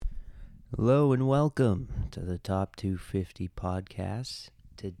Hello and welcome to the Top 250 podcast.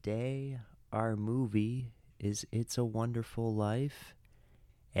 Today, our movie is It's a Wonderful Life,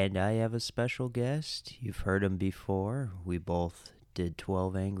 and I have a special guest. You've heard him before. We both did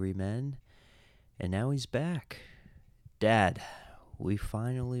 12 Angry Men, and now he's back. Dad, we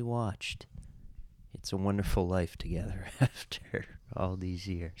finally watched It's a Wonderful Life together after all these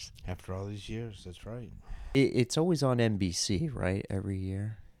years. After all these years, that's right. It's always on NBC, right? Every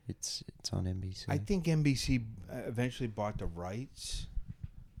year. It's on NBC. I think NBC eventually bought the rights,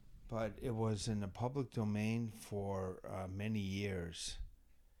 but it was in the public domain for many years.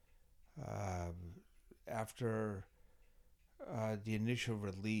 After the initial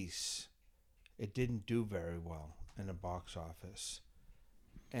release, it didn't do very well in the box office.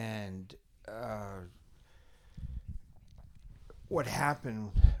 And what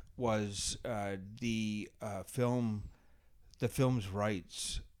happened was the film's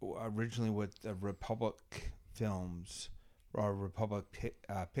rights, originally with Republic Films or Republic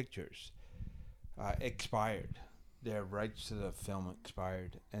Pictures, expired. Their rights to the film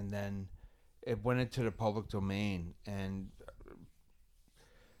expired, and then it went into the public domain. And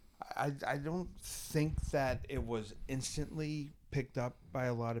I don't think that it was instantly picked up by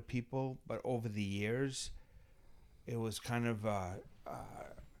a lot of people, but over the years, it was kind of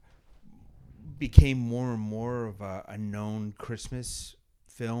became more and more of a known Christmas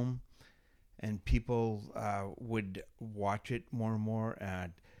film, and people would watch it more and more.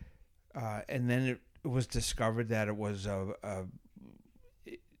 And then it was discovered that it was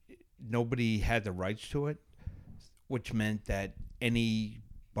nobody had the rights to it, which meant that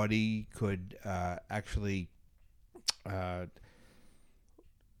anybody could actually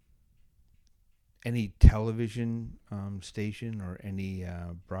any television station or any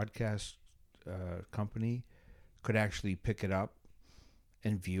broadcast company could actually pick it up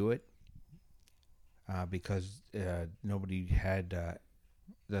and view it because nobody had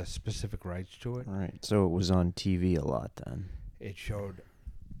the specific rights to it. Right, so it was on TV a lot then. It showed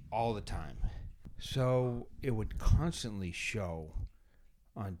all the time. So it would constantly show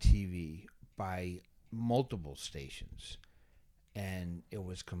on TV by multiple stations, and it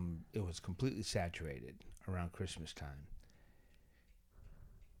was completely saturated around Christmas time.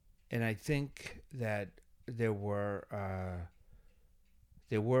 And I think that there were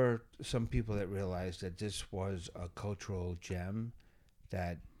some people that realized that this was a cultural gem,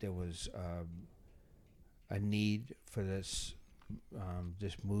 that there was a need for this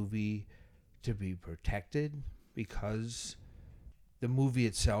movie to be protected, because the movie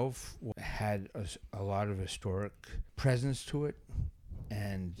itself had a lot of historic presence to it,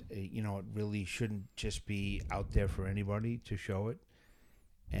 and it really shouldn't just be out there for anybody to show it.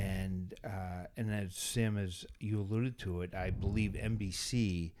 And as Sam, as you alluded to it, I believe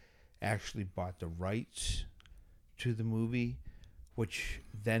NBC actually bought the rights to the movie, which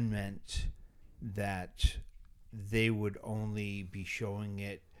then meant that they would only be showing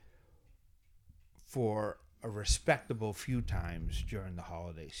it for a respectable few times during the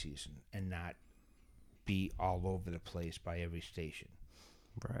holiday season and not be all over the place by every station.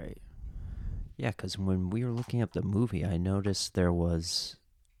 Right. Yeah, because when we were looking up the movie, I noticed there was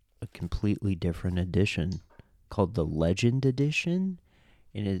a completely different edition called the Legend Edition,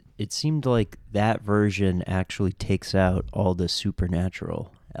 and it seemed like that version actually takes out all the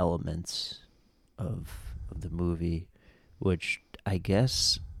supernatural elements of the movie, which I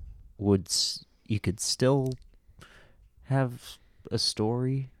guess you could still have a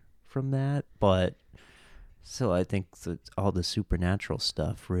story from that, but still I think that all the supernatural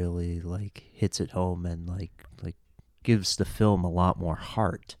stuff really hits it home and like gives the film a lot more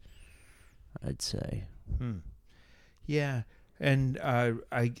heart, I'd say. Yeah, and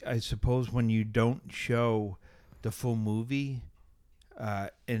I suppose when you don't show the full movie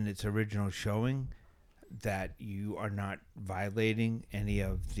in its original showing, that you are not violating any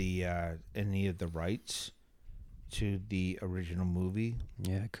of the rights to the original movie.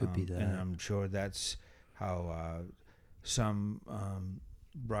 Yeah, it could be that. And I'm sure that's how some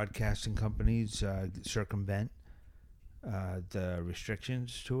broadcasting companies circumvent the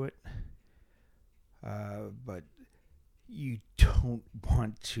restrictions to it. But you don't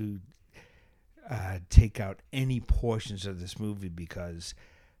want to take out any portions of this movie, because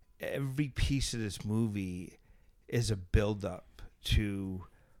every piece of this movie is a build-up to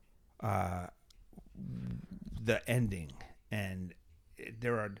the ending, and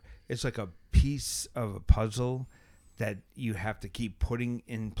it's like a piece of a puzzle that you have to keep putting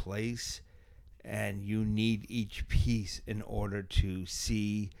in place, and you need each piece in order to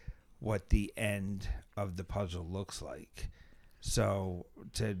see what the end of the puzzle looks like. So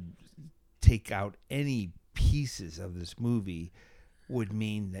to take out any pieces of this movie would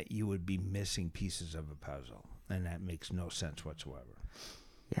mean that you would be missing pieces of a puzzle, and that makes no sense whatsoever.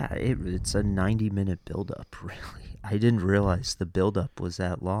 Yeah, it's a 90-minute build-up, really. I didn't realize the build-up was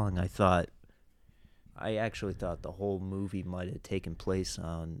that long. I actually thought the whole movie might have taken place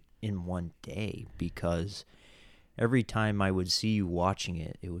in one day, because every time I would see you watching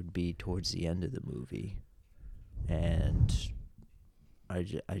it, it would be towards the end of the movie. And I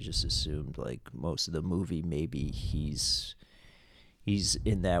just assumed, like, most of the movie, maybe he's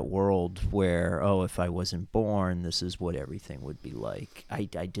in that world where, oh, if I wasn't born, this is what everything would be like. I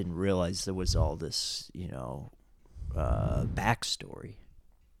didn't realize there was all this, backstory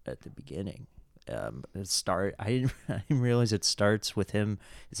at the beginning. I didn't realize it starts with him.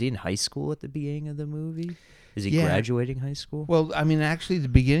 Is he in high school at the beginning of the movie? Is he graduating high school? Well, I mean, actually, the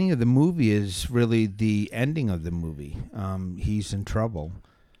beginning of the movie is really the ending of the movie. He's in trouble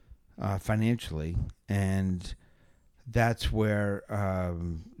financially, and that's where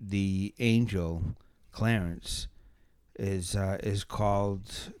the angel Clarence is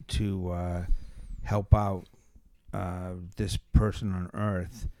called to help out this person on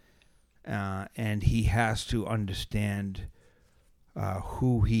Earth, and he has to understand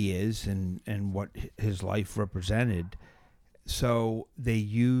who he is and what his life represented. So they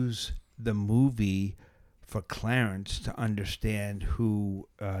use the movie for Clarence to understand who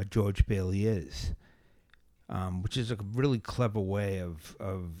George Bailey is, which is a really clever way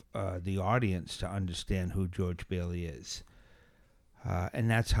of the audience to understand who George Bailey is. And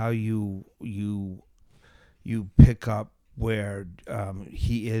that's how you pick up where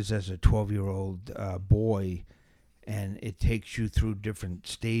he is as a 12-year-old boy, and it takes you through different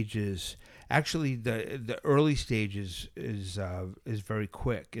stages. Actually, the early stages is very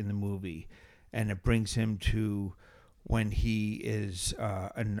quick in the movie, and it brings him to when he is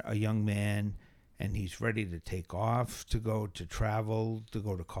a young man, and he's ready to take off to go to travel, to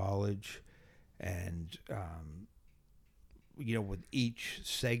go to college. And with each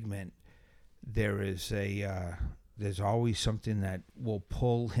segment, there's always something that will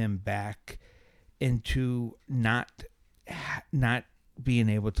pull him back into not being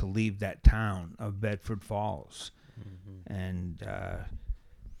able to leave that town of Bedford Falls. Mm-hmm.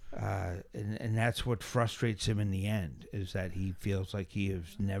 And that's what frustrates him in the end, is that he feels like he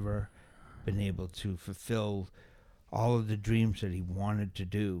has never been able to fulfill all of the dreams that he wanted to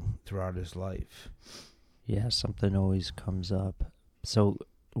do throughout his life. Yeah, something always comes up. So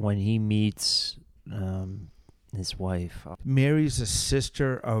when he meets his wife, Mary's a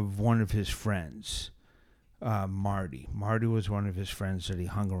sister of one of his friends, Marty. Marty was one of his friends that he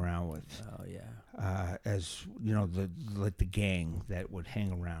hung around with. Oh yeah. As the gang that would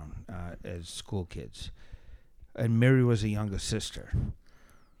hang around as school kids, and Mary was a younger sister,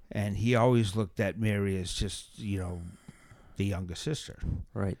 and he always looked at Mary as just the younger sister.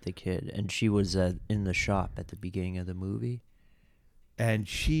 Right, the kid, and she was in the shop at the beginning of the movie, and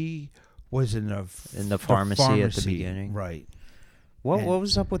she was in the pharmacy at the beginning. Right. What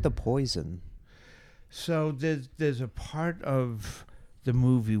was up with the poison? So there's a part of the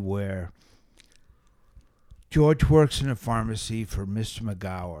movie where George works in a pharmacy for Mr.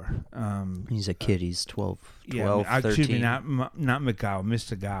 McGower. He's a kid. He's 12, 13. Excuse me, not McGower,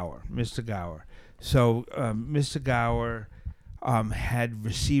 Mr. Gower. Mr. Gower. So Mr. Gower had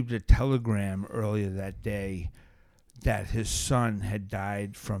received a telegram earlier that day that his son had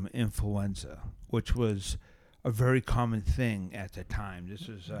died from influenza, which was a very common thing at the time. This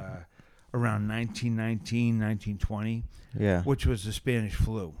was around 1919, 1920, which was the Spanish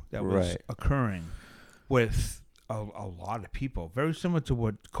flu that was occurring with a lot of people. Very similar to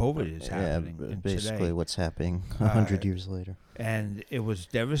what COVID is happening basically today. What's happening 100 years later. And it was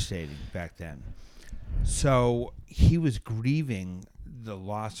devastating back then. So he was grieving the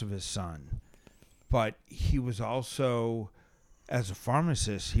loss of his son, but he was also, as a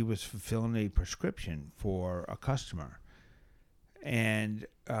pharmacist, he was fulfilling a prescription for a customer. And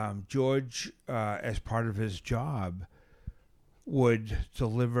George, as part of his job, would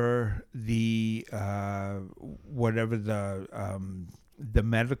deliver the whatever the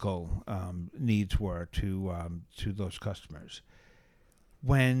medical needs were to those customers.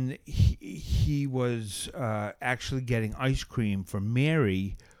 When he was actually getting ice cream for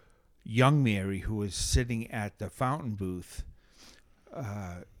Mary, young Mary, who was sitting at the fountain booth,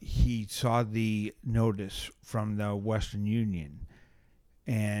 he saw the notice from the Western Union.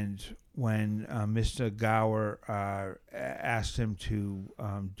 And when Mr. Gower asked him to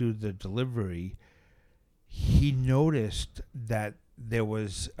do the delivery, he noticed that there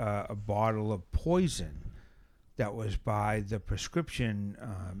was a bottle of poison that was by the prescription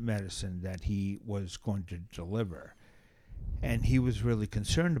medicine that he was going to deliver. And he was really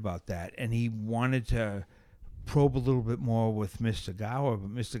concerned about that. And he wanted to probe a little bit more with Mr. Gower, but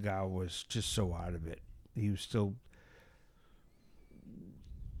Mr. Gower was just so out of it. He was still,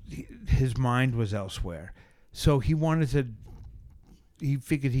 his mind was elsewhere. So he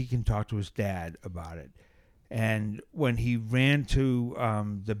figured he can talk to his dad about it. And when he ran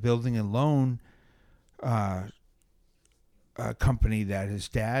to the building and loan company that his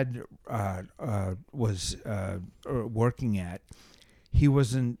dad was working at, he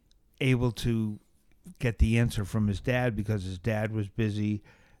wasn't able to get the answer from his dad because his dad was busy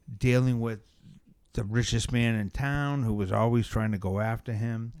dealing with the richest man in town who was always trying to go after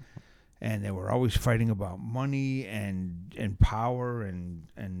him. And they were always fighting about money and power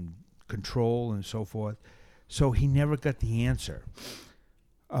and control and so forth. So he never got the answer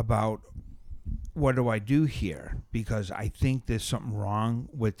about what do I do here, because I think there's something wrong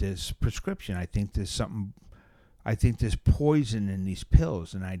with this prescription. I think there's poison in these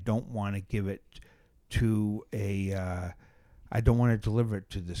pills, and I don't want to give it to I don't want to deliver it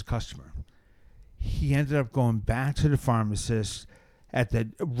to this customer. He ended up going back to the pharmacist.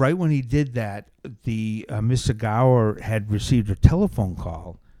 Right when he did that, the Mr. Gower had received a telephone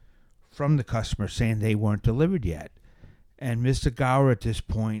call from the customer saying they weren't delivered yet. And Mr. Gower at this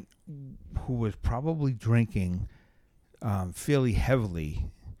point, who was probably drinking fairly heavily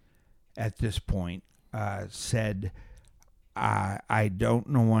at this point, said, I don't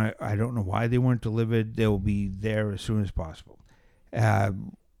know why they weren't delivered. They will be there as soon as possible.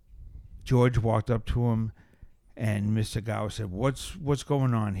 George walked up to him, and Mr. Gower said, what's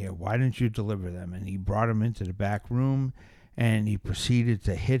going on here? Why didn't you deliver them? And he brought him into the back room, and he proceeded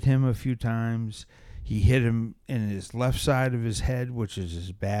to hit him a few times. He hit him in his left side of his head, which is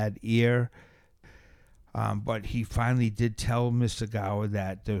his bad ear. But he finally did tell Mr. Gower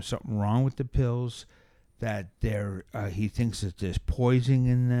that there was something wrong with the pills, that he thinks that there's poison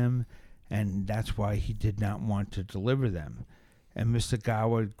in them, and that's why he did not want to deliver them. And Mr.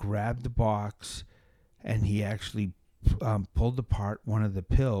 Gower grabbed the box, and he actually pulled apart one of the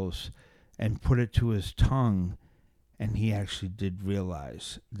pills and put it to his tongue, and he actually did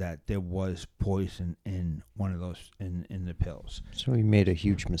realize that there was poison in one of those in the pills. So he made a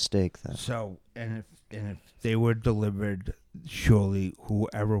huge mistake then. So if they were delivered, surely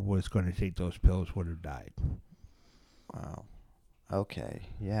whoever was going to take those pills would have died. Wow. Okay.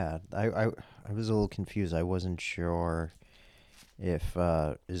 Yeah. I was a little confused. I wasn't sure if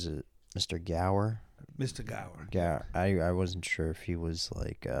is it Mr. Gower? Mr. Gower. Yeah. I wasn't sure if he was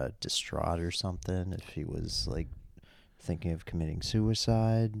like distraught or something. If he was like thinking of committing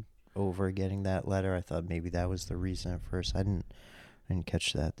suicide over getting that letter. I thought maybe that was the reason at first. I didn't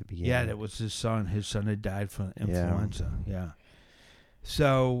catch that at the beginning. Yeah, that was his son. His son had died from influenza. Yeah.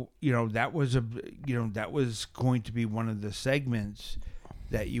 So, that was going to be one of the segments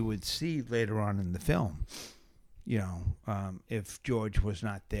that you would see later on in the film. If George was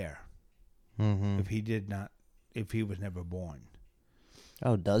not there. Mm-hmm. If he was never born.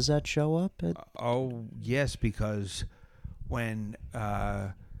 Oh, does that show up? Yes, because when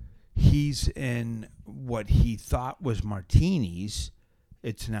he's in what he thought was Martini's,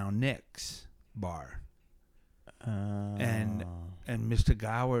 it's now Nick's bar. And Mr.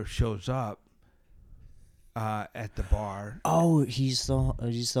 Gower shows up at the bar. Oh, he's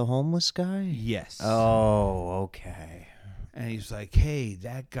the homeless guy? Yes. Oh, okay. And he's like, hey,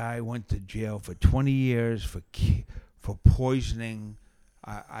 that guy went to jail for 20 years for poisoning.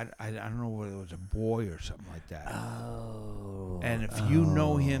 I don't know whether it was a boy or something like that. Oh. And if you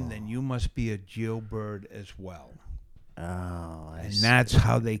know him, then you must be a jailbird as well. Oh, and that's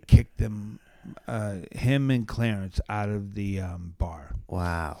how they kicked him and Clarence out of the bar.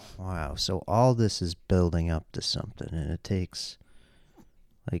 Wow. So all this is building up to something, and it takes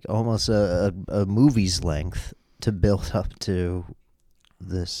like almost a movie's length to build up to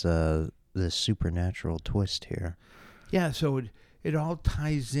this supernatural twist here. Yeah, so it all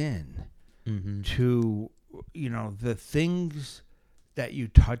ties in to, the things that you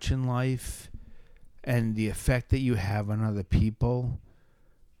touch in life and the effect that you have on other people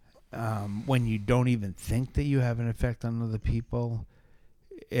when you don't even think that you have an effect on other people.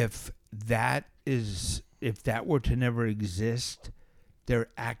 If that were to never exist, there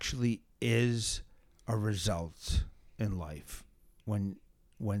actually is a result in life when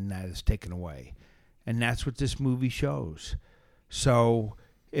that is taken away. And that's what this movie shows. So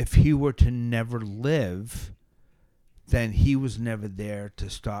if he were to never live, then he was never there to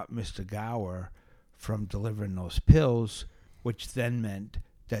stop Mr. Gower from delivering those pills, which then meant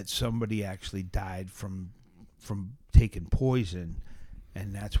that somebody actually died from from taking poison,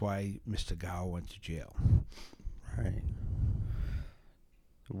 and that's why Mr. Gao went to jail. Right.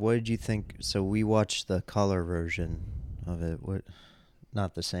 What did you think? So we watched the color version of it. What?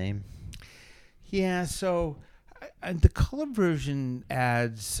 Not the same. Yeah, so the color version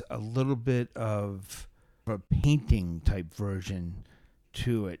adds a little bit of a painting type version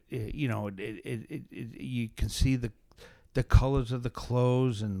to it. You can see the colors of the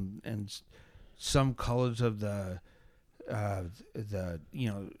clothes and some colors of the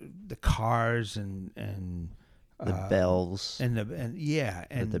cars and The bells and yeah,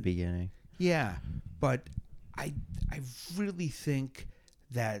 and at the beginning. yeah, but I really think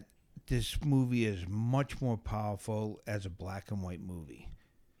that this movie is much more powerful as a black and white movie,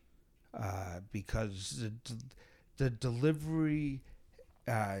 because the delivery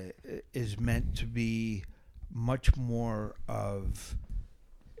is meant to be much more of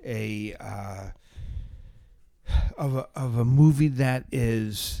a movie that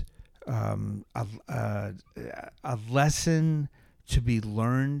is a lesson to be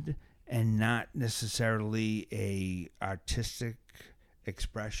learned and not necessarily a artistic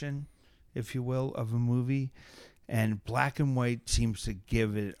expression, if you will, of a movie. And black and white seems to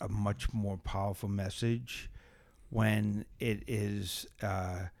give it a much more powerful message when it is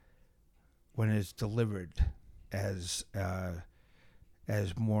when it's delivered as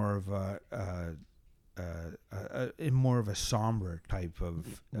more of in more of a somber type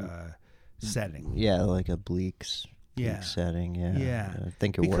of setting. Yeah, like a bleak Yeah. setting. Yeah. Yeah. I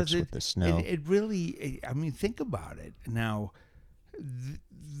think it Because works with the snow. It really, I mean, think about it. Now,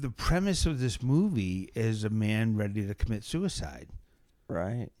 the premise of this movie is a man ready to commit suicide.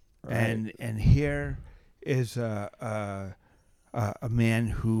 Right. And here is a man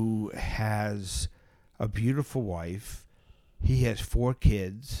who has a beautiful wife. He has 4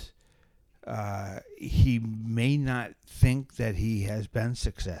 kids. He may not think that he has been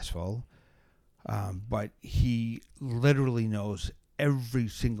successful, but he literally knows every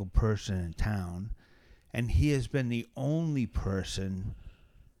single person in town, and he has been the only person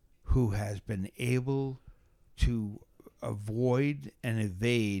who has been able to avoid and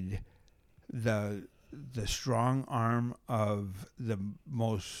evade the strong arm of the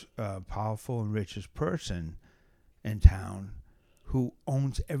most powerful and richest person in town, who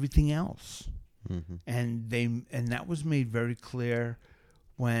owns everything else. Mm-hmm. And that was made very clear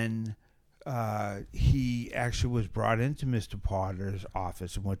when he actually was brought into Mr. Potter's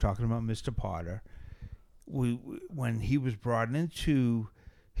office, and we're talking about Mr. Potter. When he was brought into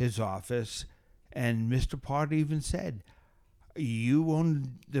his office, and Mr. Potter even said, "You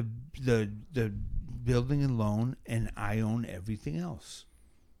own the building and loan, and I own everything else."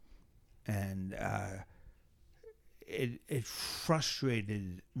 And it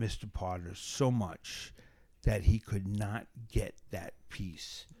frustrated Mr. Potter so much that he could not get that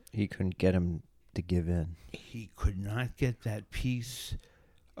peace. He couldn't get him to give in. He could not get that piece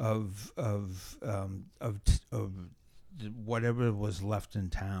of whatever was left in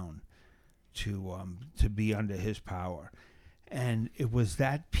town to be under his power, and it was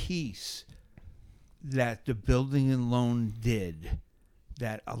that piece that the building and loan did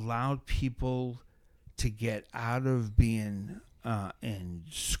that allowed people to get out of being in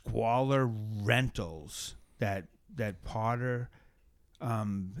squalor rentals that Potter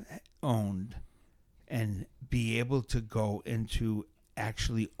owned, and be able to go into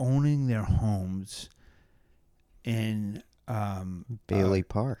actually owning their homes in Bailey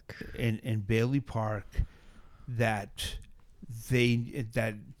Park. In Bailey Park, that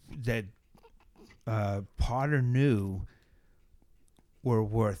Potter knew were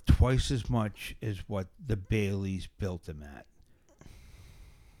worth twice as much as what the Baileys built them at.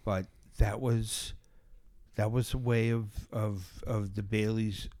 But that was a way of the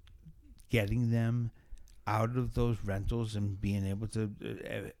Baileys getting them out of those rentals and being able to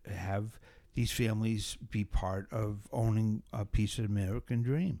have these families be part of owning a piece of the American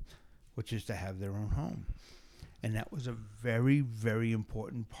dream, which is to have their own home. And that was a very, very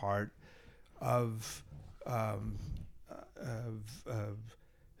important part of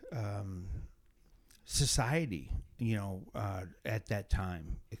society, at that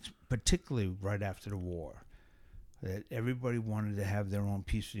time, particularly right after the war, that everybody wanted to have their own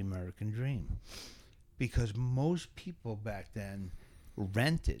piece of the American dream, because most people back then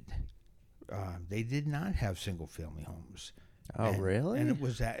rented. They did not have single-family homes. Oh, really? And it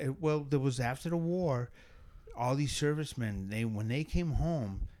was there was after the war, all these servicemen, when they came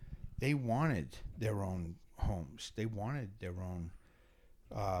home, they wanted their own homes. They wanted their own.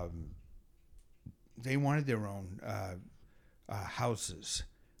 Houses.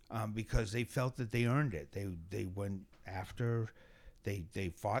 because they felt that they earned it. They went after,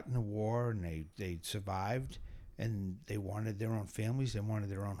 they fought in the war, and they survived, and they wanted their own families, they wanted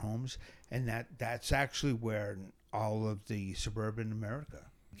their own homes, and that's actually where all of the suburban America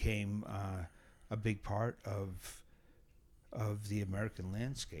became a big part of the American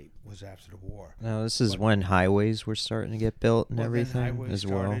landscape, was after the war. Now, this is when highways were starting to get built and Well, then everything highways as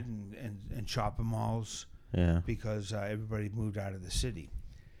well. started and shopping malls, Yeah. because everybody moved out of the city.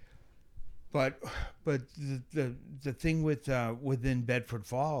 But the thing with within Bedford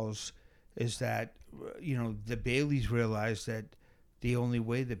Falls is that the Baileys realized that the only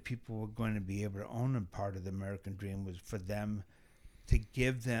way that people were going to be able to own a part of the American dream was for them to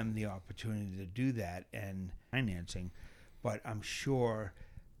give them the opportunity to do that and financing. But I'm sure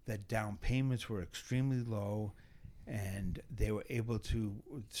that down payments were extremely low, and they were able to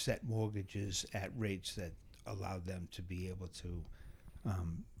set mortgages at rates that allowed them to be able to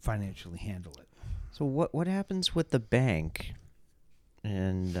financially handle it. So what happens with the bank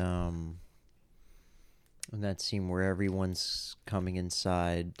and that scene where everyone's coming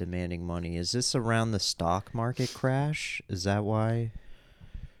inside demanding money? Is this around the stock market crash? Is that why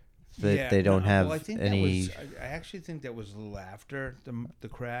they don't have well, I think any? I actually think that was a little after the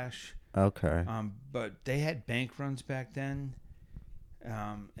crash. Okay. But they had bank runs back then.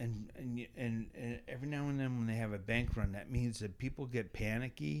 And every now and then when they have a bank run, that means that people get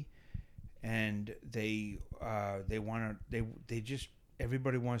panicky, and they just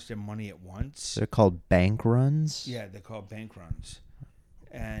everybody wants their money at once. They're called bank runs? Yeah, they're called bank runs,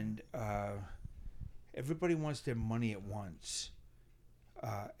 and everybody wants their money at once,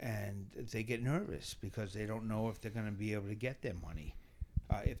 and they get nervous because they don't know if they're going to be able to get their money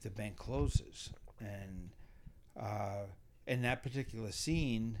if the bank closes, and in that particular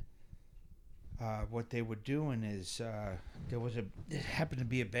scene, what they were doing is it happened to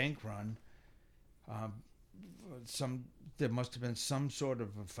be a bank run. There must have been some sort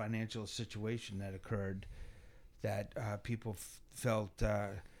of a financial situation that occurred that people felt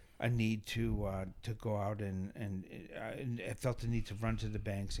a need to go out and felt the need to run to the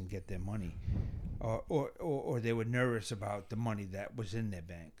banks and get their money, or they were nervous about the money that was in their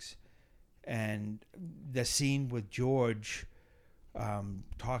banks. And the scene with George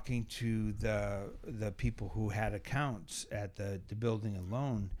talking to the people who had accounts at the building and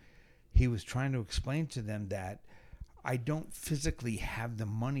loan, he was trying to explain to them that I don't physically have the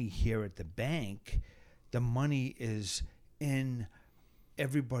money here at the bank. The money is in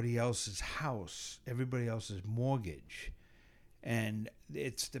everybody else's house, everybody else's mortgage. And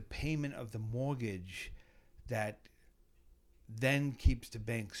it's the payment of the mortgage that then keeps the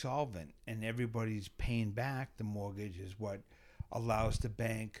bank solvent, and everybody's paying back the mortgage is what allows the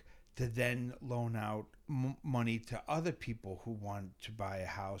bank to then loan out money to other people who want to buy a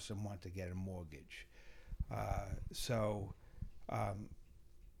house and want to get a mortgage. So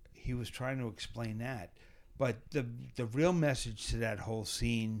he was trying to explain that. But the real message to that whole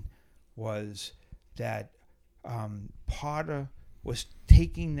scene was that Potter was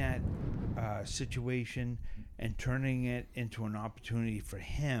taking that situation and turning it into an opportunity for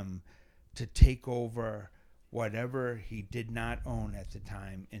him to take over whatever he did not own at the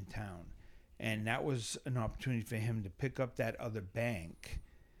time in town. And that was an opportunity for him to pick up that other bank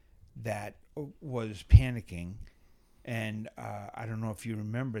that was panicking. And I don't know if you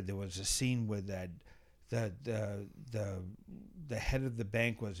remember, there was a scene where that the head of the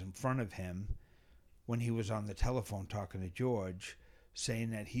bank was in front of him when he was on the telephone talking to George, saying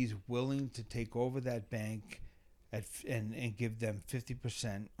that he's willing to take over that bank and give them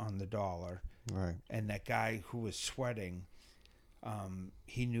 50% on the dollar. Right. And that guy who was sweating,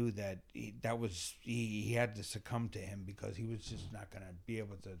 he knew that he had to succumb to him because he was just not going to be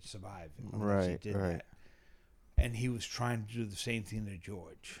able to survive unless he did that. And he was trying to do the same thing to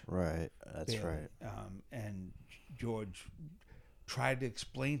George. Right. That's right. And George tried to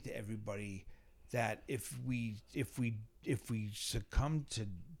explain to everybody that if we succumb to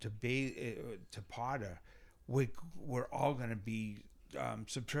Potter, we're all going to be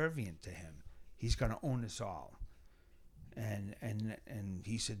subservient to him. He's going to own us all. And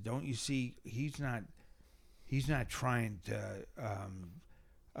he said, "Don't you see? He's not trying to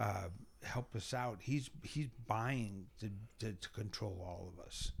help us out. He's buying to control all of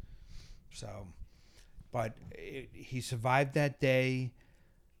us." So, but he survived that day.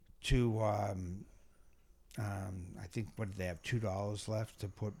 I think, what did they have, $2 left to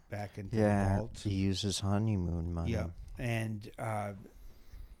put back into the vault? He uses honeymoon money. Yeah, and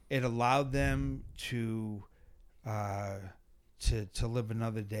it allowed them to live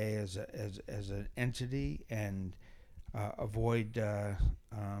another day as an entity, and avoid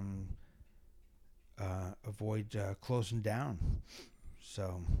closing down.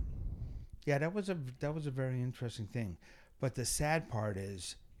 So, yeah, that was a very interesting thing. But the sad part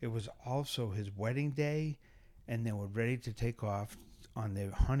is, it was also his wedding day, and they were ready to take off on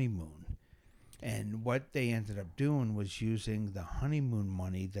their honeymoon. And what they ended up doing was using the honeymoon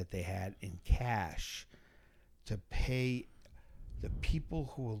money that they had in cash to pay the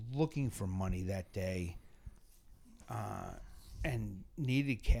people who were looking for money that day and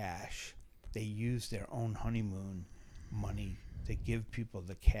needed cash. They used their own honeymoon money to give people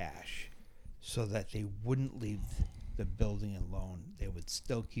the cash so that they wouldn't leave the building alone. They would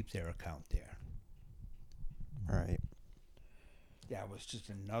still keep their account there. Right. That was just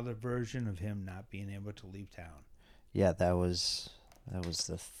another version of him not being able to leave town. Yeah, that was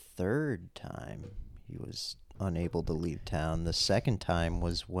the third time he was unable to leave town. The second time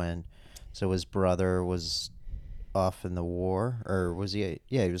was when, so his brother was off in the war, or was he?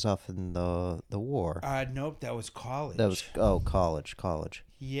 Yeah, he was off in the war. Nope, that was college. That was college.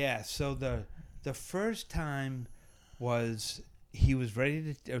 Yeah, so the first time was he was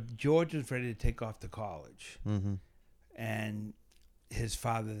ready to George was ready to take off to college, and his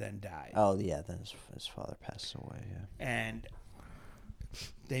father then died. Oh yeah, then his father passed away. Yeah, and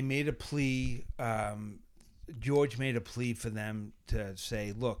they made a plea. George made a plea for them to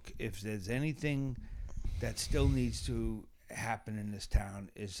say, look, if there's anything that still needs to happen in this town,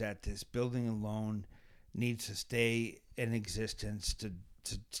 is that this building alone needs to stay in existence to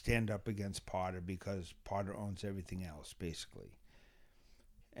stand up against Potter, because Potter owns everything else, basically.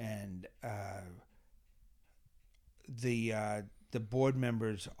 And the board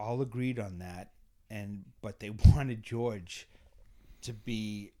members all agreed on that, but they wanted George to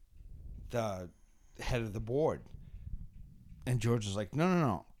be the head of the board. And George was like,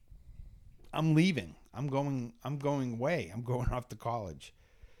 no. I'm leaving. I'm going away. I'm going off to college.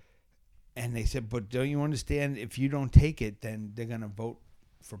 And they said, but don't you understand, if you don't take it, then they're going to vote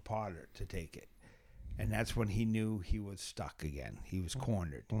for Potter to take it. And that's when he knew he was stuck again. He was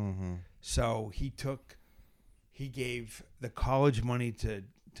cornered. Mm-hmm. So he gave the college money to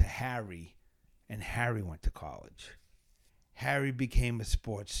Harry, and Harry went to college. Harry became a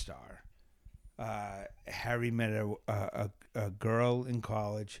sports star. Harry met a girl in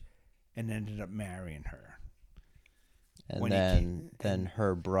college and ended up marrying her. And then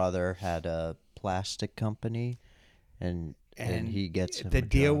her brother had a plastic company, and he gets him the a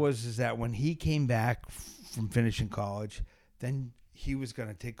deal job. was that when he came back from finishing college, then he was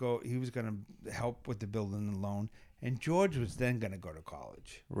going to help with the building loan, and George was then going to go to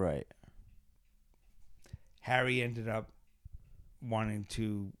college. Right. Harry ended up wanting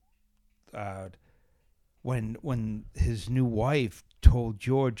to, when his new wife told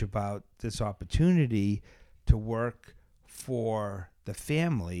George about this opportunity to work for the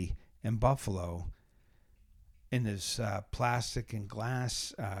family in Buffalo in his plastic and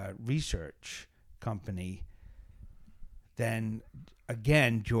glass research company, then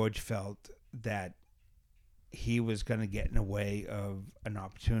again George felt that he was going to get in the way of an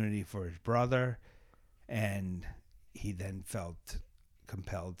opportunity for his brother, and he then felt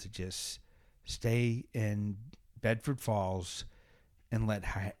compelled to just stay in Bedford Falls and let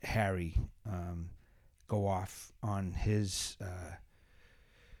Harry go off on his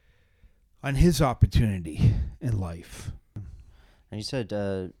opportunity in life. And you said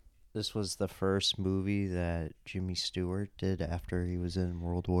this was the first movie that Jimmy Stewart did after he was in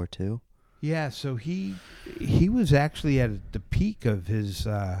World War II? Yeah, so he was actually at the peak of his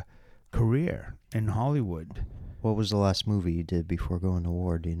career in Hollywood. What was the last movie he did before going to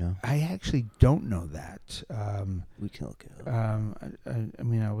war? Do you know? I actually don't know that. We can look it up. I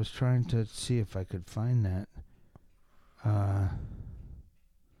mean, I was trying to see if I could find that.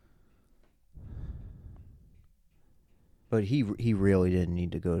 But he really didn't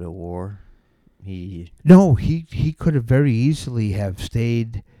need to go to war. No, he could have very easily have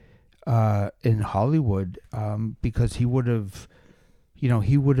stayed in Hollywood because he would have,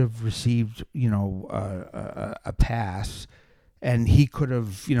 he would have received, a pass, and he could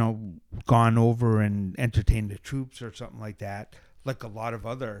have, gone over and entertained the troops or something like that, like a lot of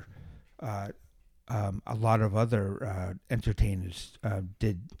other entertainers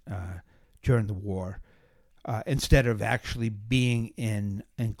did during the war, instead of actually being in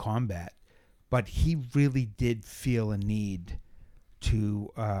combat. But he really did feel a need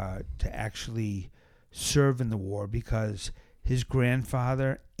to actually serve in the war, because his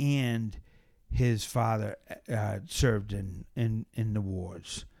grandfather and his father served in the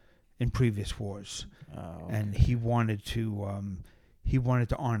wars, in previous wars, Oh, okay. and he wanted to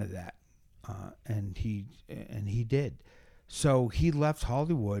honor that. and he did. So he left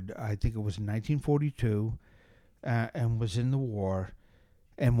Hollywood. I think it was in 1942, and was in the war.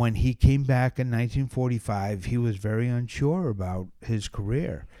 And when he came back in 1945, he was very unsure about his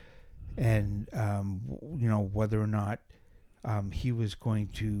career, and whether or not he was going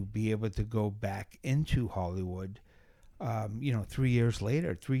to be able to go back into Hollywood. 3 years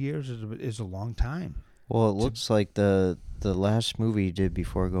later. 3 years is a long time. Well, it looks like the last movie he did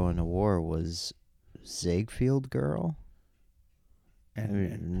before going to war was Ziegfeld Girl. I've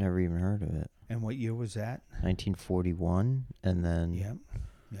never even heard of it. And what year was that? 1941, and then yeah,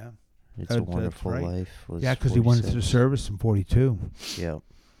 It's a Wonderful Life was because he went into the service in 42. Yeah,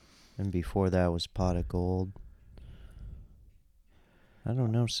 and before that was Pot of Gold. I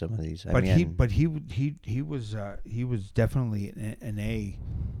don't know some of these. He was definitely an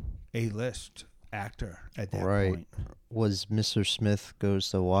A-list actor at that point. Was Mr. Smith Goes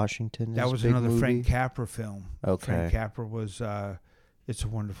to Washington? That was another movie? Frank Capra film. Okay. Frank Capra was It's a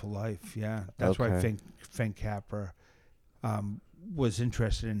Wonderful Life. Yeah, that's why Frank Capra was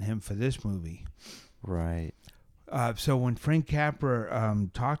interested in him for this movie. Right. So when Frank Capra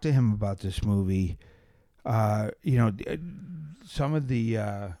talked to him about this movie, some of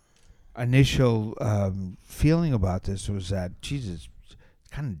the initial feeling about this was that, Jesus, it's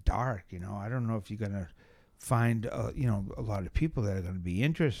kind of dark. I don't know if you're gonna find a lot of people that are going to be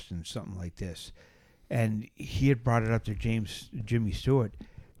interested in something like this. And he had brought it up to Jimmy Stewart.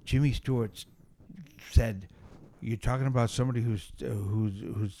 Jimmy Stewart said, "You're talking about somebody who's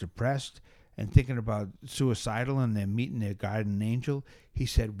depressed and thinking about suicidal, and they're meeting their guardian angel." He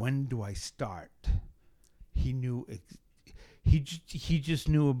said, "When do I start?" He knew. He just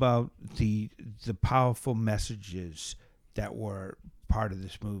knew about the powerful messages that were part of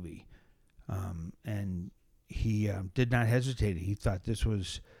this movie, and he did not hesitate. He thought this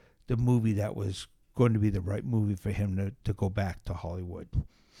was the movie that was going to be the right movie for him to go back to Hollywood.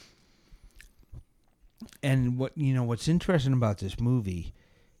 And what's interesting about this movie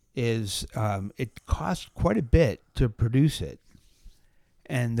is it cost quite a bit to produce it.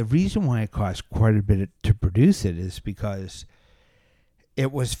 And the reason why it cost quite a bit to produce it is because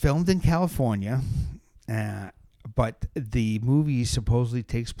it was filmed in California, but the movie supposedly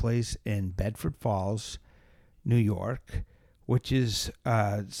takes place in Bedford Falls, New York, which is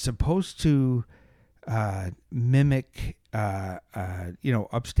supposed to mimic,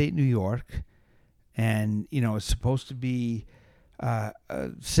 upstate New York, and it's supposed to be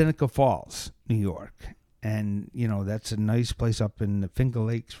Seneca Falls, New York, and that's a nice place up in the Finger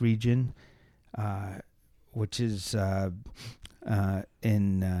Lakes region, which is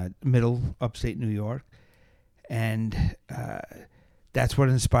in middle upstate New York, and that's what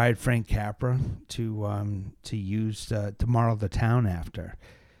inspired Frank Capra to use to model the town after.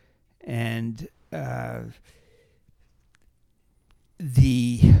 And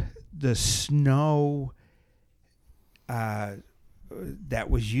the snow that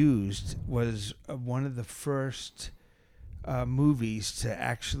was used was one of the first movies to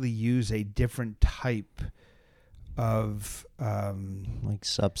actually use a different type of like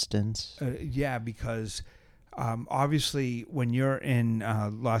substance. Because obviously when you're in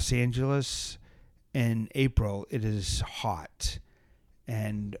Los Angeles in April, it is hot.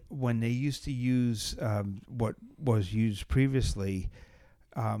 And when they used to use what was used previously,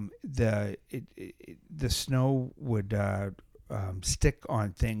 the snow would stick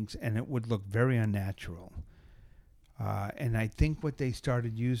on things, and it would look very unnatural. And I think what they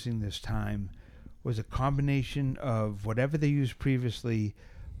started using this time was a combination of whatever they used previously,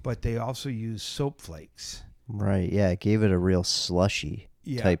 but they also used soap flakes. Right. Yeah, it gave it a real slushy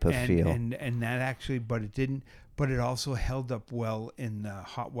type of feel. And that actually, but it didn't. But it also held up well in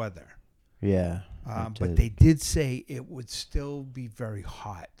hot weather. Yeah. But they did say it would still be very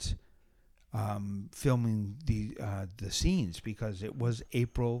hot filming the scenes because it was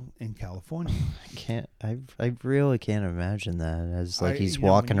April in California. I really can't imagine that as he's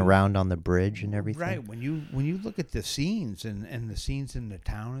walking around on the bridge and everything. Right. When you look at the scenes and the scenes in the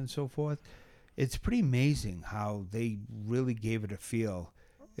town and so forth, it's pretty amazing how they really gave it a feel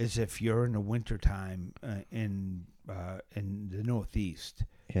as if you're in the wintertime in the Northeast.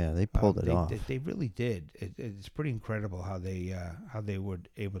 Yeah, they pulled it off. They really did. It's pretty incredible how they were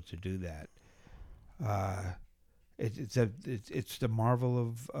able to do that. It's the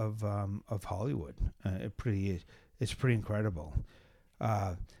marvel of Hollywood. It's pretty incredible.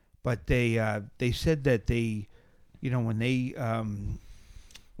 But they said that they, when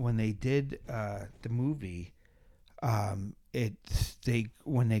they did the movie,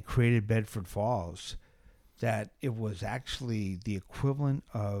 when they created Bedford Falls, that it was actually the equivalent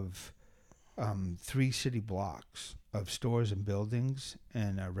of 3 city blocks of stores and buildings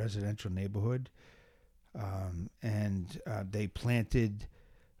and a residential neighborhood. And they planted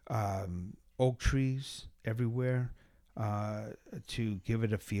oak trees everywhere to give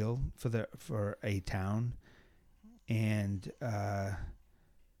it a feel for a town. And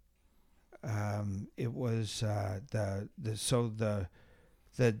it was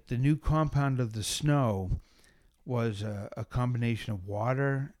the new compound of the snow was a combination of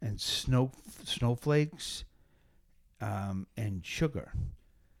water and snowflakes and sugar,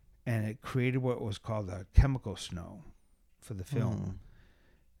 and it created what was called a chemical snow for the film.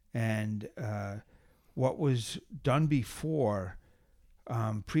 And what was done before,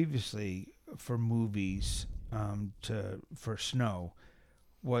 previously for movies for snow,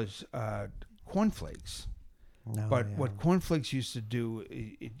 was cornflakes. But what cornflakes used to do,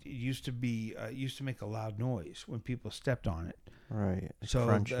 it used to make a loud noise when people stepped on it. Right. So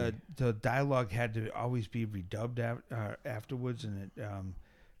Crunchy. the dialogue had to always be redubbed afterwards, and it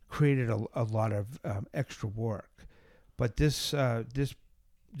created a lot of extra work. But this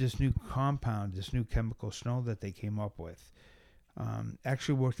new compound, this new chemical snow that they came up with,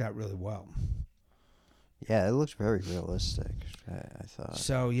 actually worked out really well. Yeah, it looks very realistic, I thought.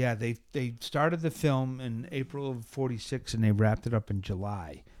 So yeah, they started the film in April of '46 and they wrapped it up in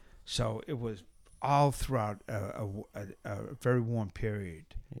July. So it was all throughout a very warm period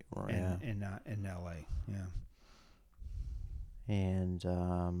in LA. Yeah. And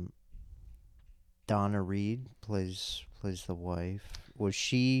Donna Reed plays the wife. Was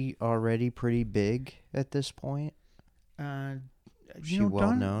she already pretty big at this point? Was she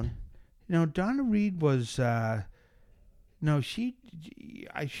well known? Donna Reed was she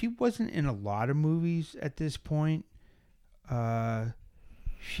wasn't in a lot of movies at this point.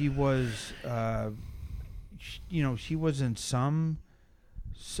 She was she was in some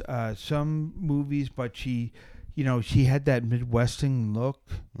movies, but she had that Midwestern look.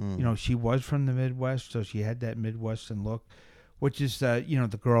 She was from the Midwest, so she had that Midwestern look, which is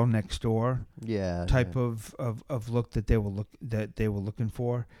the girl next door type of look that they were looking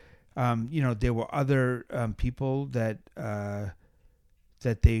for. There were other people that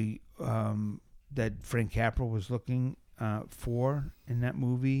Frank Capra was looking for in that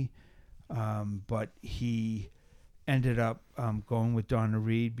movie, but he ended up going with Donna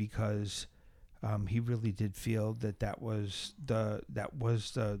Reed because he really did feel that was the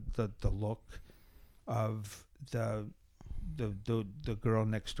look of the girl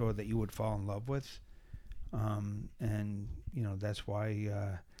next door that you would fall in love with, and that's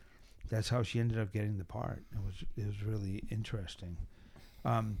why. That's how she ended up getting the part. It was really interesting.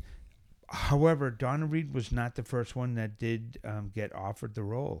 However, Donna Reed was not the first one that did get offered the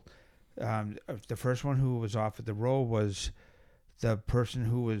role. The first one who was offered the role was the person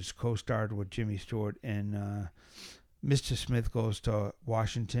who was co-starred with Jimmy Stewart in Mr. Smith Goes to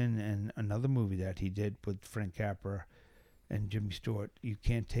Washington, and another movie that he did with Frank Capra and Jimmy Stewart. You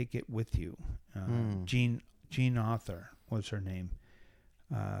Can't Take It With You. Jean Arthur was her name.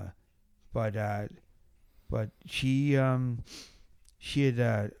 But she had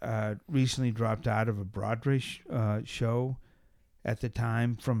recently dropped out of a Broadway show at the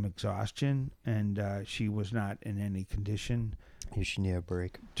time from exhaustion, and she was not in any condition. You should need a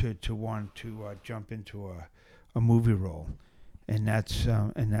break to want to jump into a movie role, and that's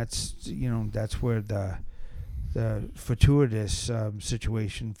where the fortuitous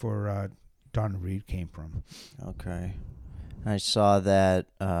situation for Donna Reed came from. Okay, I saw that.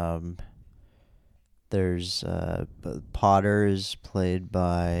 There's Potter is played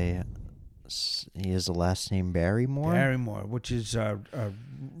by, he has a last name Barrymore? Barrymore, which is a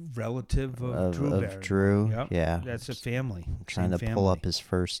relative of Drew Barrymore. Drew, yep. Yeah. That's a family. I'm trying to pull up his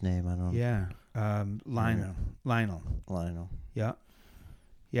first name. I don't. Yeah, Lionel. Yeah,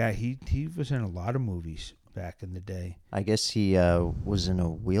 yeah. He was in a lot of movies back in the day. I guess he was in a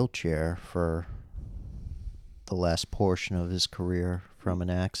wheelchair for the last portion of his career from an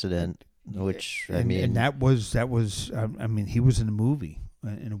accident. Which and that was he was in a movie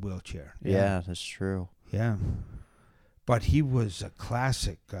in a wheelchair. Yeah, that's true. Yeah, but he was a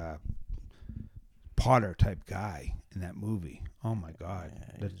classic Potter type guy in that movie. Oh my God,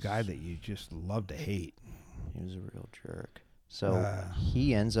 the guy that you just love to hate. He was a real jerk. So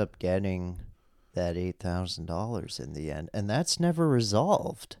he ends up getting that $8,000 in the end, and that's never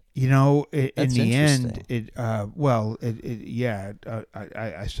resolved. In the end, I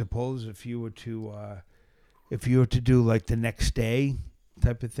suppose if you were to do like the next day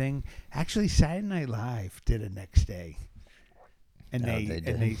type of thing, actually Saturday Night Live did a next day. And No, they they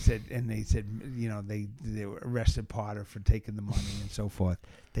and they didn't. said they arrested Potter for taking the money and so forth.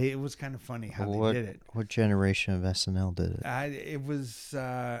 It was kind of funny how what they did it. what generation of SNL did it? It was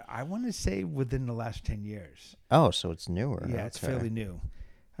I want to say within the last 10 years. Oh, so it's newer. Yeah, it's Okay. fairly new.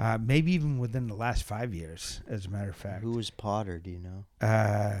 Maybe even within the last 5 years, as a matter of fact. Who was Potter? Do you know?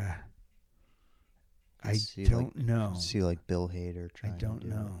 I See, don't know. See, like Bill Hader I trying. don't to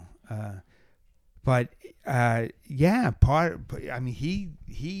do know. But yeah, I mean,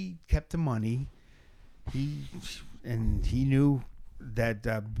 he kept the money. He knew that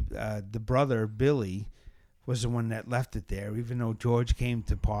the brother Billy was the one that left it there, even though George came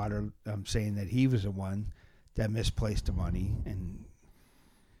to Potter saying that he was the one that misplaced the money, and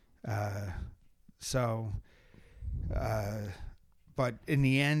but in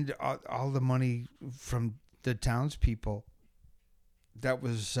the end, all the money from the townspeople that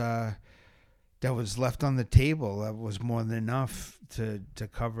was left on the table, that was more than enough to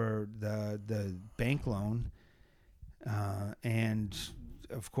cover the bank loan, and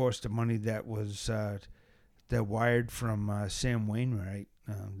of course the money that was that wired from Sam Wainwright,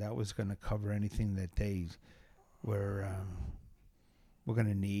 that was going to cover anything that they were going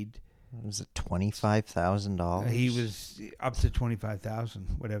to need. Was it $25,000? He was up to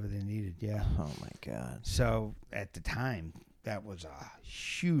 25,000, whatever they needed. Yeah. Oh my God. So at the time, that was a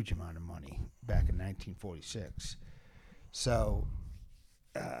huge amount of money back in 1946. So,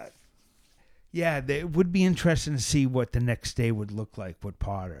 yeah, it would be interesting to see what the next day would look like with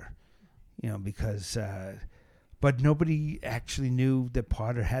Potter, because, but nobody actually knew that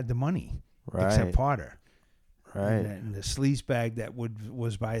Potter had the money, except Potter. Right. And the sleazebag that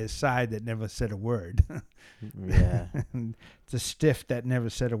was by his side that never said a word. Yeah. The stiff that never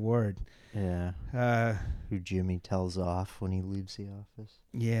said a word. Yeah. Who Jimmy tells off when he leaves the office.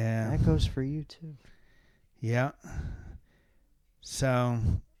 Yeah. That goes for you too. Yeah. So,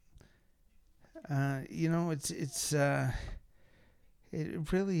 it's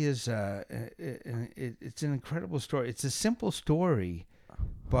it really is it's an incredible story. It's a simple story,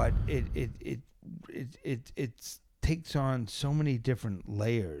 but it takes on so many different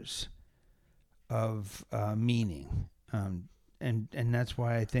layers of meaning, and that's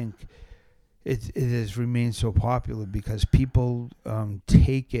why I think it has remained so popular, because people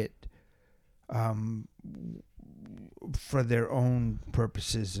take it for their own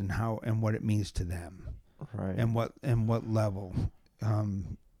purposes and what it means to them, right? And what level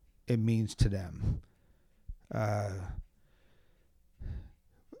it means to them.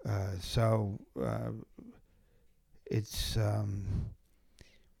 So it's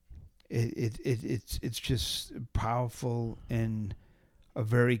it's just powerful, and a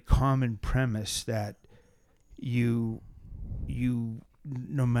very common premise that you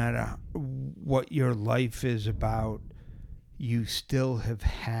no matter what your life is about, you still have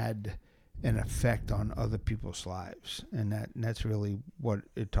had an effect on other people's lives, and that's really what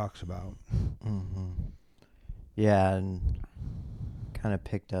it talks about. Mm-hmm. Yeah, and kind of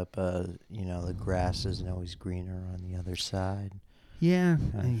picked up, the grass isn't always greener on the other side. Yeah,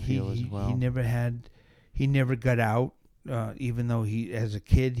 and he never got out, even though as a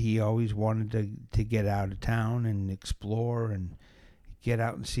kid, he always wanted to get out of town and explore and get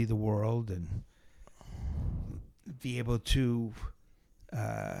out and see the world and be able to.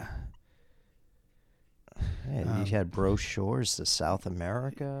 He had brochures to South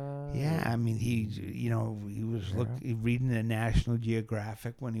America. Yeah, I mean, he was reading the National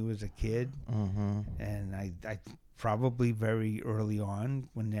Geographic when he was a kid, and I probably very early on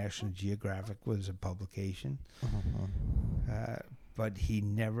when National Geographic was a publication, but he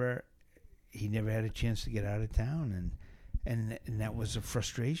never had a chance to get out of town, and that was a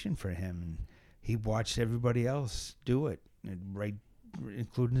frustration for him, and he watched everybody else do it, right,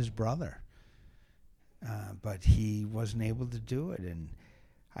 including his brother. But he wasn't able to do it, and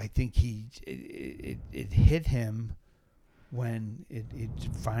I think it hit him when it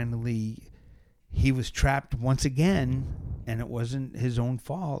finally, he was trapped once again, and it wasn't his own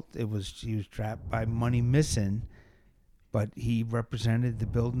fault. He was trapped by money missing, but he represented the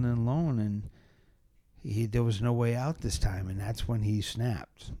building and loan, and there was no way out this time, and that's when he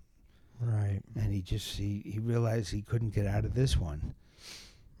snapped. Right. And he realized he couldn't get out of this one.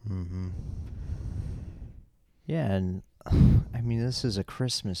 Mm-hmm. Yeah, and I mean, this is a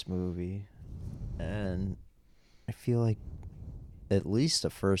Christmas movie, and I feel like at least the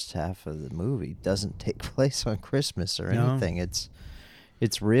first half of the movie doesn't take place on Christmas or anything.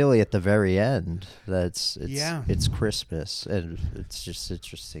 It's really at the very end it's Christmas, and it's just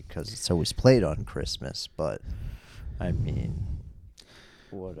interesting because it's always played on Christmas. But I mean,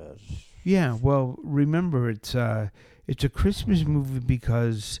 what a Yeah, well, remember it's a Christmas movie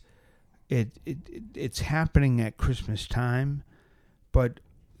because it's happening at Christmas time, but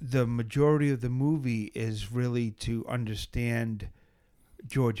the majority of the movie is really to understand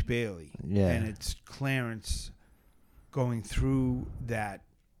George Bailey, Yeah. and it's Clarence going through that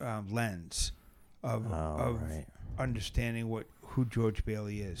lens of Right. understanding who George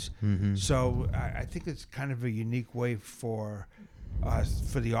Bailey is. Mm-hmm. So I think it's kind of a unique way for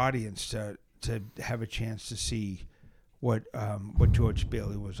the audience to have a chance to see what George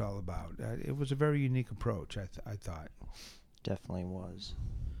Bailey was all about. It was a very unique approach, I thought. Definitely was.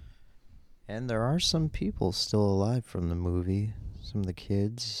 And there are some people still alive from the movie. Some of the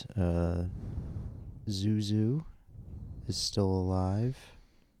kids. Zuzu is still alive.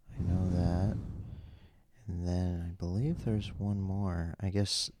 I know that. And then I believe there's one more. I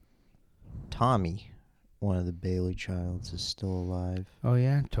guess Tommy, one of the Bailey Childs, is still alive. Oh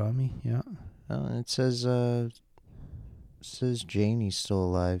yeah, Tommy. Yeah. Oh, and it says Janie's still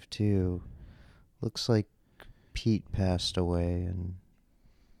alive too. Looks like Pete passed away in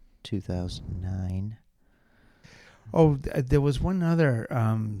 2009. Oh, there was one other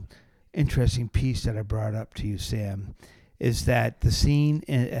interesting piece that I brought up to you, Sam, is that the scene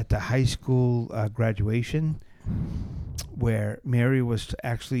at the high school graduation where Mary was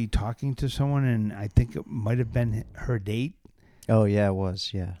actually talking to someone, and I think it might have been her date. Oh, yeah, it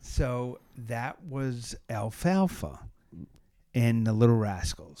was, yeah. So that was Alfalfa in The Little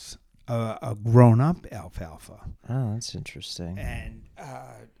Rascals, a grown-up Alfalfa. Oh, that's interesting. And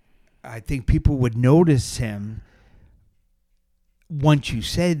I think people would notice him once you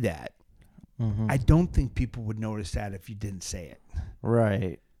said that. Mm-hmm. I don't think people would notice that if you didn't say it.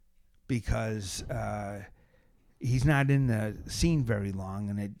 Right. Because he's not in the scene very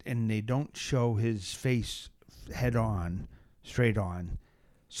long, and they don't show his face head on, straight on,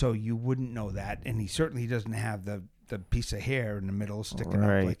 so you wouldn't know that. And he certainly doesn't have the piece of hair in the middle sticking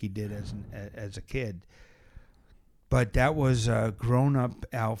up like he did as a kid. But that was a grown-up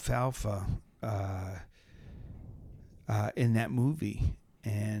Alfalfa in that movie,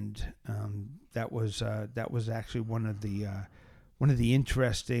 and that was actually one of the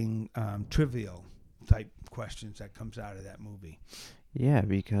interesting trivial type questions that comes out of that movie. Yeah,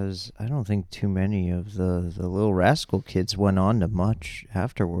 because I don't think too many of the Little Rascal kids went on to much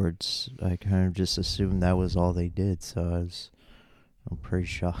afterwards. I kind of just assumed that was all they did, so I'm pretty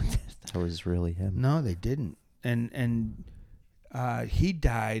shocked that was really him. No, they didn't. And he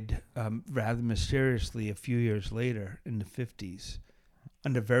died rather mysteriously a few years later in the 50s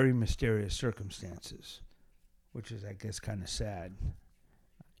under very mysterious circumstances, which is, I guess, kind of sad.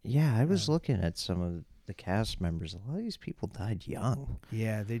 Yeah, I was looking at some of the cast members. A lot of these people died young.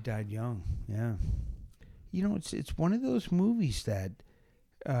 Yeah, they died young. Yeah. You know, it's one of those movies that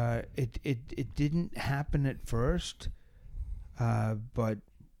it didn't happen at first, but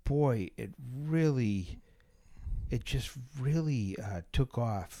boy, it just really took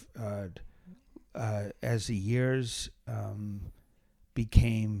off as the years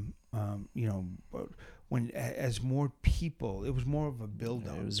became, as more people, it was more of a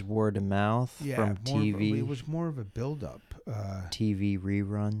build-up. It was word of mouth from TV. It was more of a build-up. TV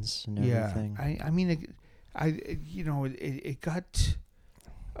reruns and everything. I mean, it got,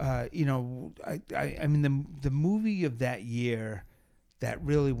 I mean, the movie of that year that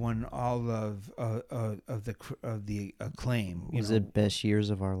really won all of the acclaim. Was it Best Years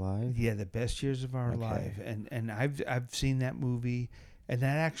of Our Lives? Yeah, The Best Years of Our Life, and I've seen that movie, and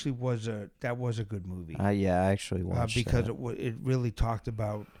that actually was a good movie. Yeah, I actually watched because that. it really talked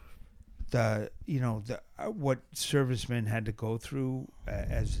about what servicemen had to go through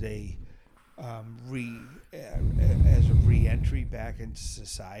as they as a re-entry back into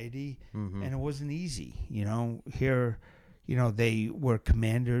society, Mm-hmm. and it wasn't easy. Here. They were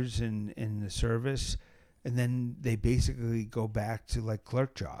commanders in the service, and then they basically go back to like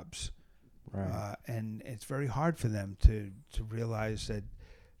clerk jobs. Right. And it's very hard for them to realize that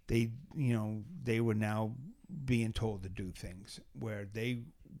they were now being told to do things where they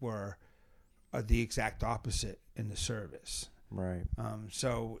were the exact opposite in the service. Right.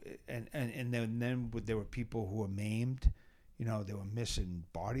 So then there were people who were maimed. They were missing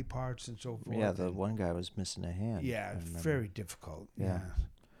body parts and so forth. Yeah, the one guy was missing a hand. Yeah, very difficult. Yeah.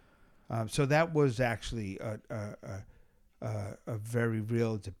 So that was actually a very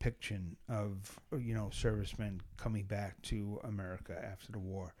real depiction of servicemen coming back to America after the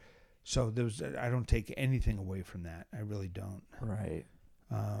war. So I don't take anything away from that. I really don't. Right.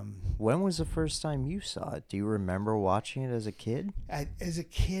 When was the first time you saw it? Do you remember watching it as a kid? As a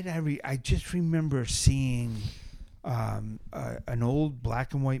kid, I just remember seeing an old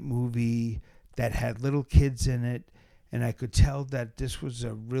black and white movie that had little kids in it, and I could tell that this was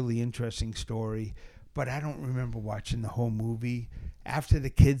a really interesting story, but I don't remember watching the whole movie. After the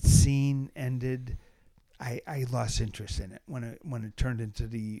kids scene ended, I lost interest in it when it turned into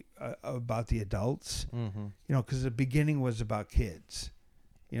the about the adults. Mm-hmm. You know, because the beginning was about kids.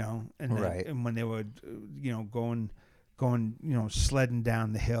 You know, and Right. and when they were, going, sledding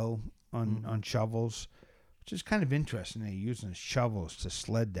down the hill on shovels, which is kind of interesting. They're using shovels to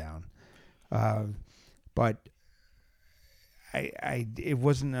sled down, but it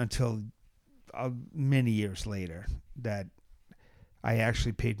wasn't until many years later that I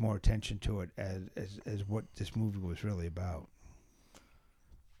actually paid more attention to it as what this movie was really about.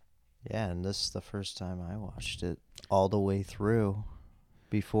 Yeah, and this is the first time I watched it all the way through.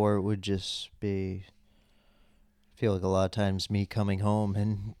 Before it would just be, I feel like a lot of times me coming home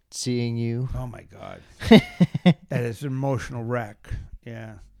and seeing you. Oh my God, that is an emotional wreck.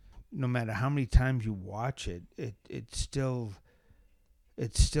 Yeah, no matter how many times you watch it, it still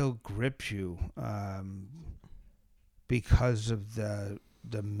grips you because of the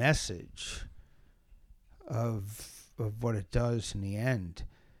message of what it does in the end.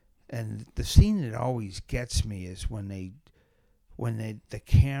 And the scene that always gets me is when the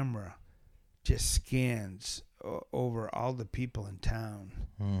camera just scans over all the people in town,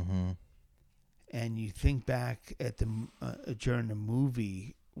 and you think back at during the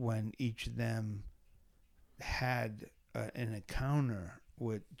movie when each of them had an encounter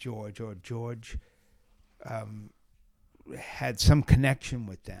with George, or George had some connection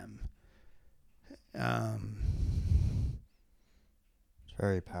with them. It's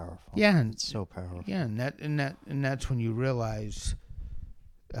very powerful. Yeah, and It's so powerful. yeah, and that's when you realize,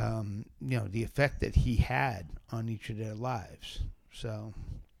 the effect that he had on each of their lives. So,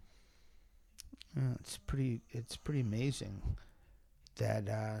 it's pretty amazing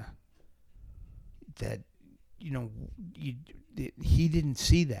that he didn't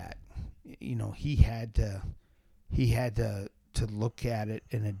see that. You know, he had to look at it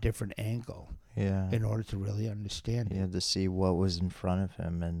in a different angle Yeah. in order to really understand You it. had to see what was in front of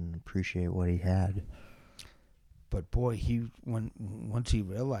him and appreciate what he had. But boy, once he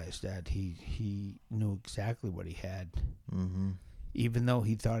realized that, he knew exactly what he had, Mm-hmm. even though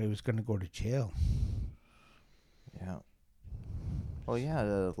he thought he was going to go to jail. Yeah. Well, yeah,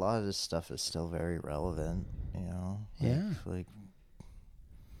 a lot of this stuff is still very relevant, you know? Yeah. Like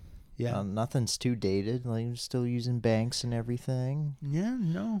Yeah. nothing's too dated. Like, you're still using banks and everything. Yeah.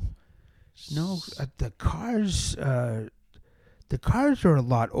 No. The cars. The cars are a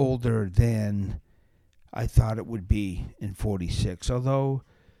lot older than I thought it would be in '46. Although,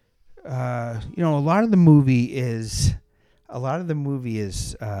 a lot of the movie is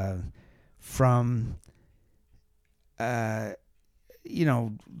from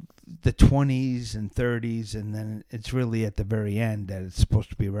the 20s and 30s, and then it's really at the very end that it's supposed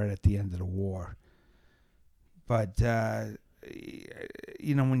to be right at the end of the war. But when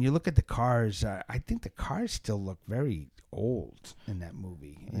you look at the cars, I think the cars still look very old in that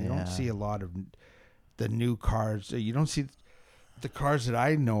movie. You Yeah. don't see a lot of the new cars. You don't see the cars that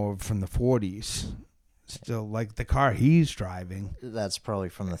I know of from the 40s. Still, like the car he's driving. That's probably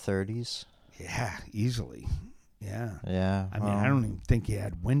from the 30s. Yeah, easily. Yeah. Yeah. I mean, I don't even think he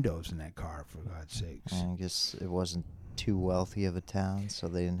had windows in that car, for God's sakes. I guess it wasn't too wealthy of a town, so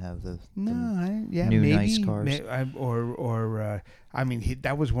they didn't have the No, new maybe, nice cars. That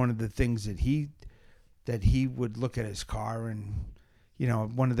was one of the things that he would look at his car, and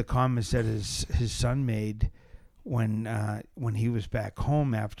one of the comments that his son made when he was back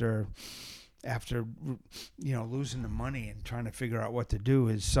home after losing the money and trying to figure out what to do,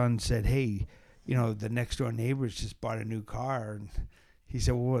 his son said, "Hey, the next door neighbors just bought a new car," and he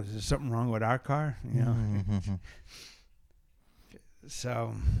said, "Well, is there something wrong with our car?"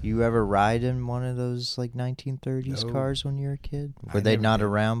 So, You ever ride in one of those like 1930s No. cars when you were a kid? I Were they never not did.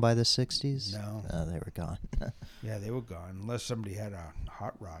 around by the 60s? No. They were gone. yeah, they were gone unless somebody had a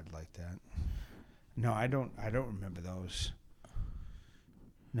hot rod like that. No, I don't remember those.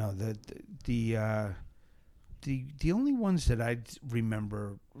 No, the only ones that I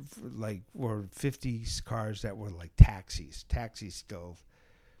remember were 50s cars that were like taxis. Taxis still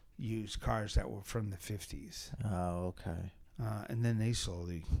use cars that were from the 50s. Oh, okay. And then they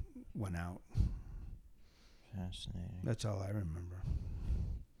slowly went out. Fascinating. That's all I remember.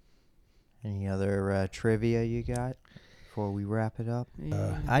 Any other trivia you got before we wrap it up?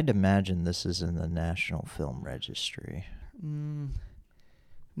 I'd imagine this is in the National Film Registry.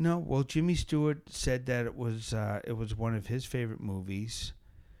 No, well, Jimmy Stewart said that it was one of his favorite movies,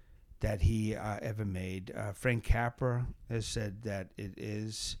 that he ever made. Frank Capra has said that it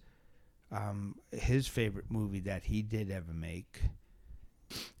is his favorite movie that he did ever make.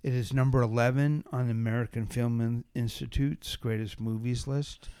 It is number 11 on the American Film Institute's greatest movies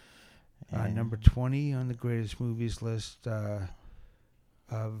list. Number 20 on the greatest movies list of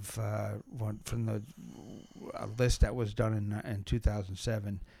one from the list that was done in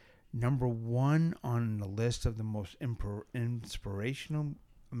 2007. Number 1 on the list of the most inspirational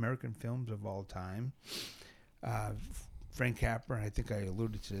American films of all time. Frank Capra, I think I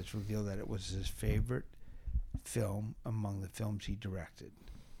alluded to this, revealed that it was his favorite film among the films he directed.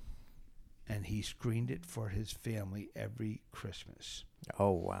 And he screened it for his family every Christmas.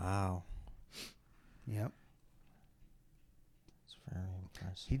 Oh, wow. Yep. It's very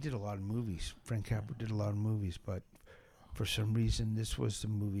impressive. He did a lot of movies. Frank Capra did a lot of movies, but for some reason, this was the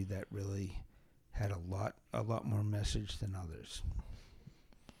movie that really had a lot more message than others.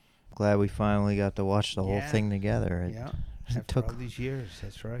 Glad we finally got to watch the whole Yeah. thing together. Yeah. It After took all these years,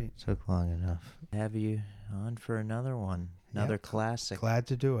 that's right. took long enough. Have you on for another one, another Yep. classic. Glad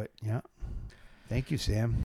to do it. Yeah. Thank you, Sam.